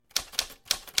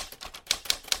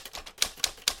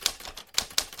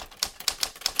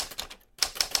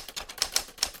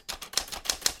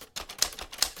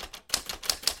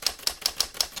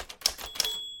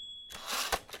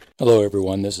Hello,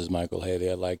 everyone. This is Michael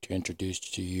Haley. I'd like to introduce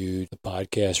to you the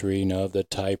podcast reading of The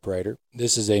Typewriter.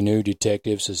 This is a new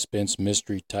detective suspense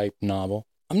mystery type novel.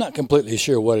 I'm not completely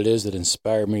sure what it is that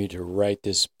inspired me to write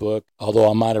this book, although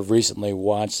I might have recently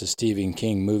watched the Stephen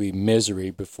King movie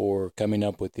Misery before coming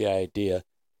up with the idea.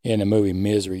 In the movie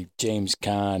Misery, James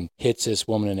Caan hits this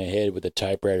woman in the head with a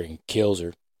typewriter and kills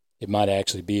her. It might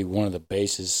actually be one of the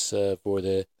bases for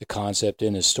the concept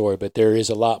in this story, but there is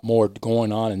a lot more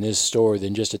going on in this story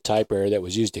than just a typewriter that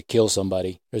was used to kill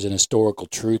somebody. There's an historical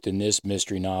truth in this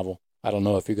mystery novel. I don't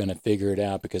know if you're going to figure it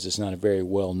out because it's not a very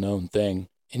well-known thing.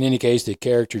 In any case, the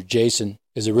character Jason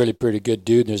is a really pretty good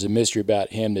dude, and there's a mystery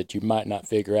about him that you might not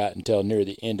figure out until near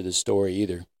the end of the story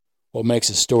either. What makes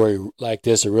a story like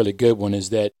this a really good one is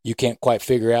that you can't quite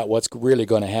figure out what's really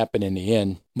going to happen in the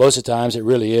end. Most of the times it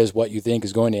really is what you think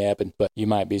is going to happen, but you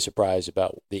might be surprised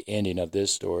about the ending of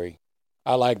this story.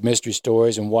 I like mystery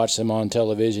stories and watch them on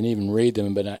television, even read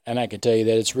them, and I can tell you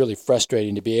that it's really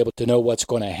frustrating to be able to know what's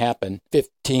going to happen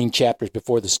 15 chapters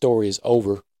before the story is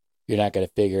over. You're not going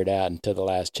to figure it out until the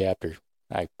last chapter,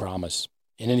 I promise.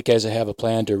 In any case, I have a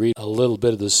plan to read a little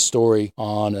bit of the story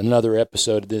on another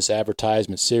episode of this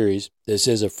advertisement series. This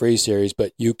is a free series,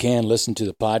 but you can listen to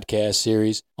the podcast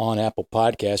series on Apple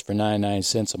Podcasts for 99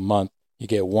 cents a month. You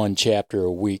get one chapter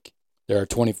a week. There are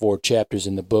 24 chapters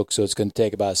in the book, so it's going to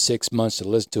take about 6 months to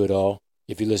listen to it all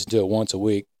if you listen to it once a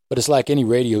week. But it's like any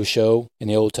radio show in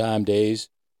the old-time days,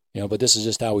 but this is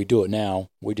just how we do it now.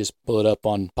 We just pull it up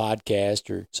on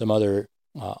podcast or some other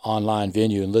online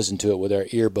venue and listen to it with our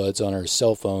earbuds on our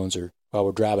cell phones or while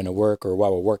we're driving to work or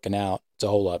while we're working out. It's a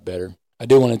whole lot better. I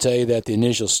do want to tell you that the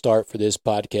initial start for this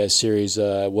podcast series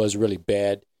was really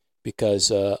bad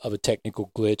because of a technical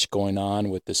glitch going on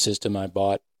with the system I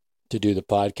bought to do the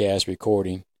podcast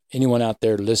recording. Anyone out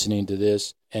there listening to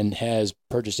this and has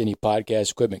purchased any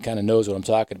podcast equipment kind of knows what I'm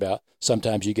talking about.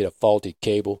 Sometimes you get a faulty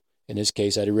cable. In this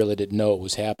case, I really didn't know it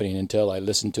was happening until I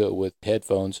listened to it with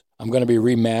headphones. I'm going to be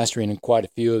remastering quite a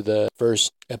few of the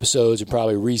first episodes and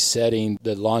probably resetting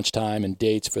the launch time and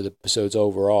dates for the episodes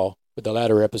overall. But the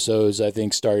latter episodes, I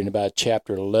think starting about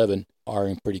chapter 11, are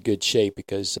in pretty good shape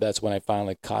because that's when I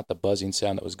finally caught the buzzing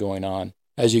sound that was going on.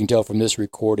 As you can tell from this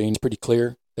recording, it's pretty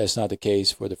clear. That's not the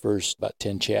case for the first about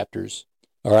 10 chapters.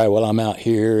 All right, well, I'm out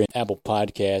here in Apple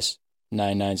Podcasts,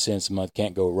 99 cents a month,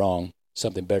 can't go wrong.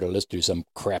 Something better, let's do some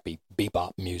crappy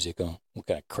bebop music. What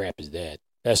kind of crap is that?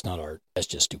 That's not art. That's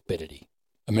just stupidity.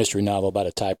 A mystery novel about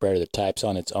a typewriter that types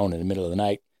on its own in the middle of the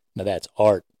night. Now that's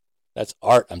art. That's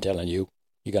art, I'm telling you.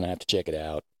 You're going to have to check it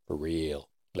out. For real.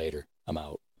 Later. I'm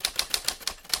out.